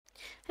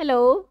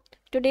Hello,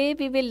 today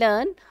we will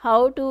learn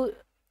how to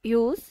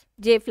use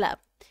JFLAP.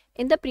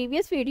 In the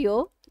previous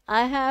video,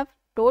 I have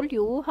told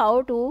you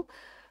how to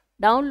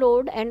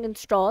download and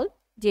install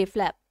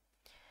JFLAP.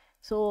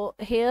 So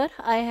here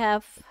I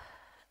have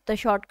the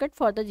shortcut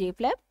for the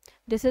JFLAP.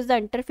 This is the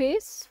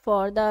interface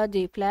for the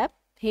JFLAP.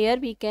 Here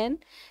we can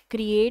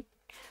create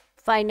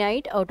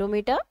finite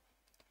automata,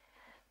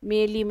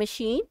 merely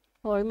machine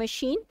or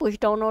machine, push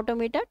down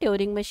automata,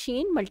 Turing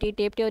machine,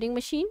 multi-tape Turing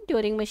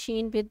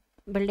machine with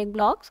building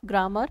blocks,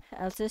 grammar,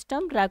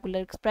 system, regular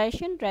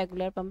expression,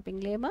 regular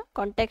pumping lemma,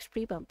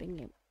 context-free pumping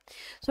lemma.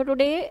 So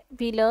today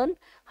we learn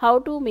how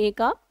to make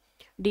a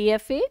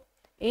DFA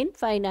in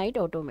finite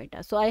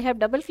automata. So I have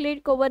double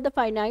clicked over the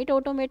finite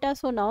automata.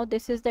 So now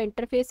this is the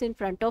interface in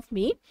front of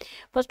me.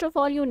 First of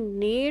all, you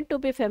need to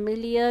be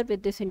familiar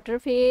with this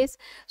interface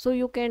so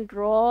you can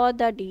draw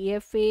the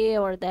DFA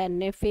or the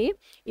NFA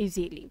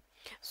easily.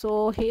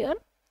 So here,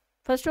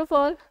 first of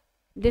all,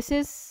 this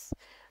is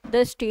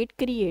the state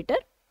creator.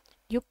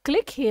 You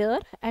click here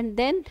and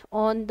then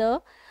on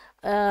the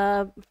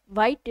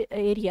white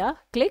area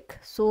click,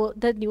 so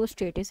the new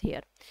state is here.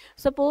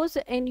 Suppose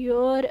in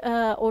your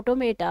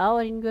automata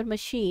or in your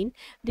machine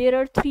there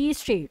are 3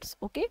 states.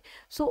 Okay,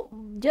 so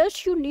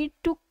just you need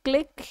to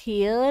click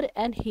here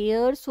and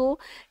here so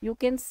you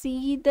can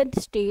see the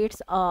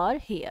states are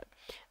here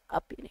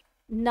appearing.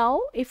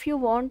 Now if you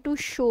want to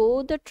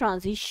show the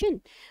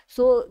transition,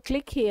 so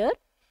click here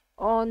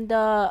on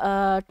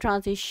the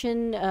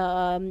transition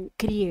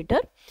creator,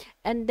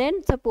 and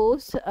then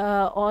suppose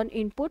on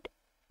input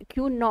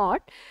Q0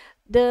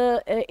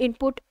 the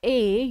input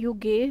A you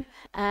gave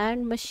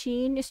and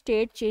machine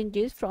state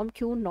changes from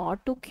Q0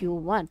 to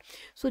Q1.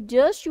 So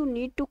just you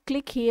need to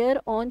click here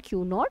on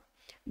Q0,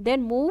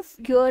 then move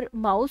your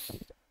mouse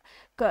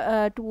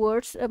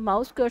towards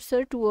mouse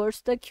cursor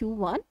towards the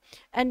Q1,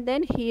 and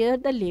then here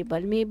the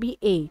label may be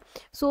A.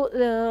 So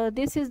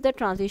this is the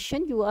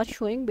transition you are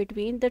showing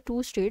between the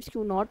two states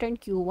Q0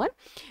 and Q1,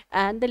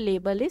 and the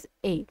label is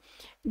A.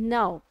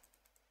 Now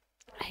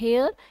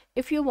here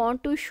if you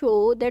want to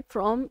show that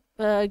from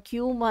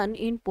Q1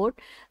 input,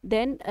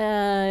 then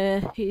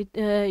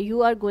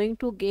you are going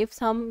to give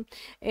some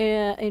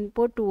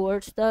input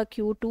towards the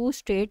Q2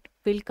 state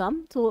will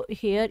come. So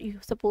here you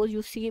suppose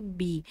you see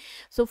B,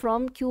 so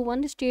from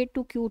Q1 state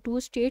to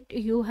Q2 state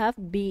you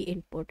have B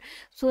input.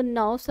 So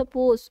now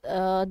suppose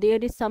there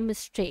is some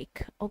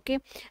mistake, okay,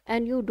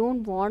 and you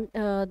don't want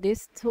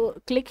this,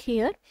 so click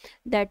here,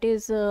 that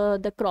is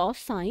the cross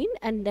sign,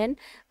 and then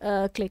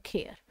click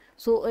here.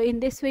 So in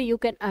this way you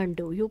can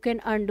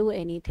undo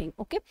anything.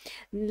 Okay,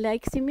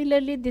 like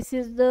similarly this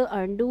is the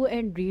undo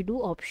and redo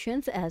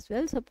options as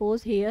well.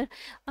 Suppose here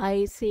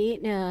I say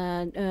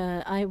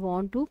I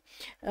want to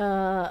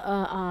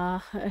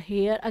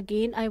here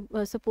again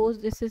I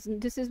suppose this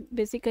is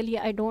basically,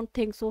 I don't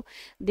think so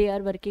they are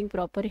working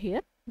proper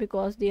here,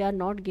 because they are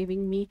not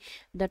giving me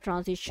the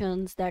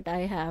transitions that I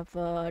have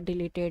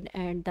deleted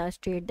and the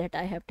state that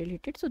I have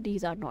deleted. So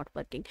these are not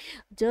working.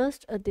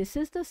 Just this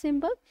is the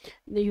symbol.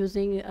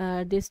 Using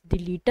this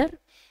deleter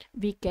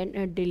we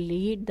can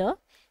delete the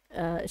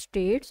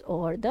states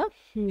or the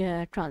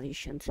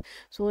transitions.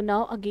 So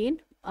now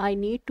again I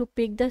need to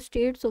pick the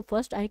state. So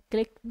first I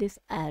click this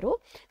arrow,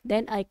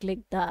 then I click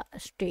the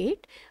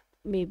state,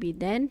 maybe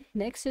then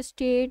next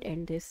state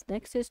and this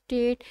next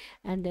state,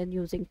 and then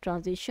using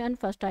transition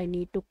first I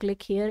need to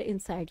click here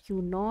inside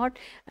Q0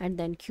 and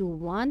then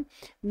Q1.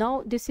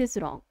 Now this is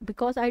wrong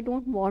because I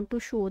don't want to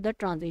show the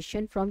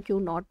transition from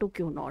Q0 to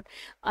Q0.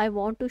 I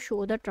want to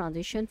show the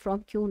transition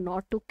from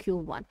Q0 to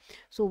Q1.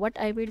 So what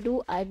I will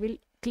do, I will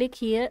click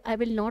here. I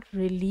will not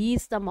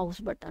release the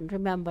mouse button.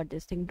 Remember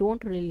this thing,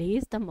 don't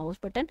release the mouse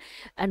button,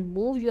 and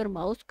move your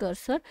mouse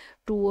cursor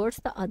towards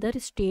the other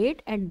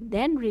state and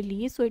then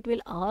release. So it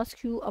will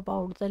ask you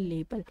about the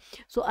label.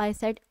 So I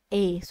said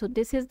A, so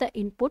this is the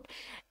input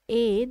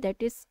A, that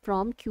is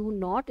from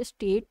Q0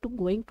 state to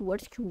going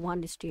towards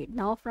Q1 state.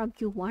 Now from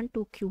Q1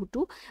 to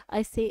Q2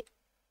 I say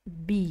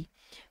B.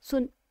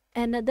 So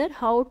another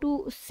how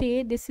to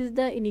say this is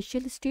the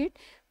initial state,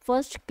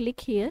 first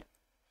click here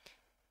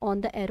on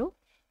the arrow,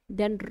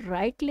 then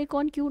right click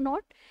on Q0,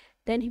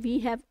 then we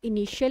have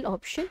initial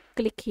option,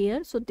 click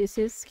here. So this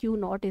is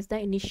Q0 is the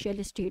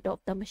initial state of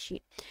the machine.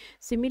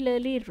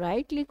 Similarly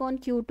right click on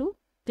Q2,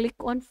 click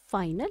on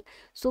final,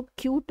 so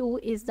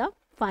Q2 is the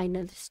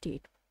final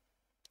state.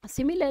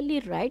 Similarly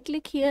right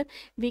click here,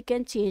 we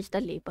can change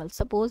the label.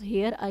 Suppose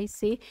here I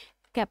say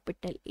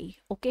capital A.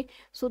 Okay,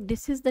 so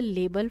this is the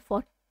label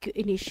for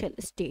initial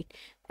state,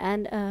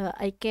 and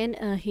I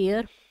can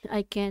here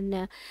I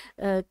can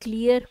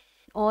clear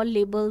all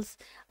labels.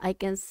 I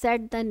can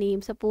set the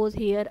name. Suppose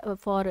here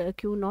for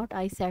Q0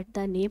 I set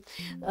the name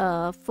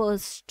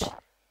first.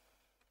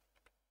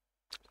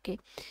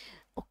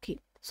 Okay,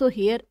 so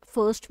here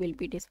first will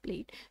be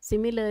displayed.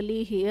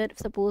 Similarly here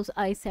suppose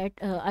I set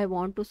I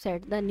want to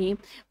set the name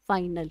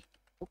final.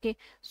 Okay,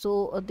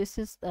 so this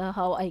is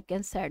how I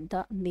can set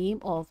the name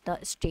of the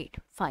state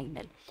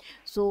final.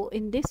 So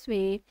in this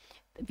way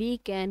we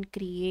can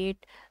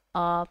create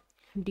a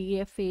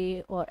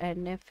DFA or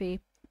NFA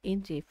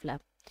in JFLAP.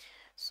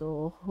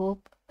 So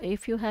hope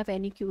if you have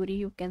any query,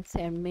 you can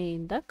send me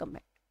in the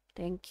comment.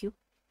 Thank you.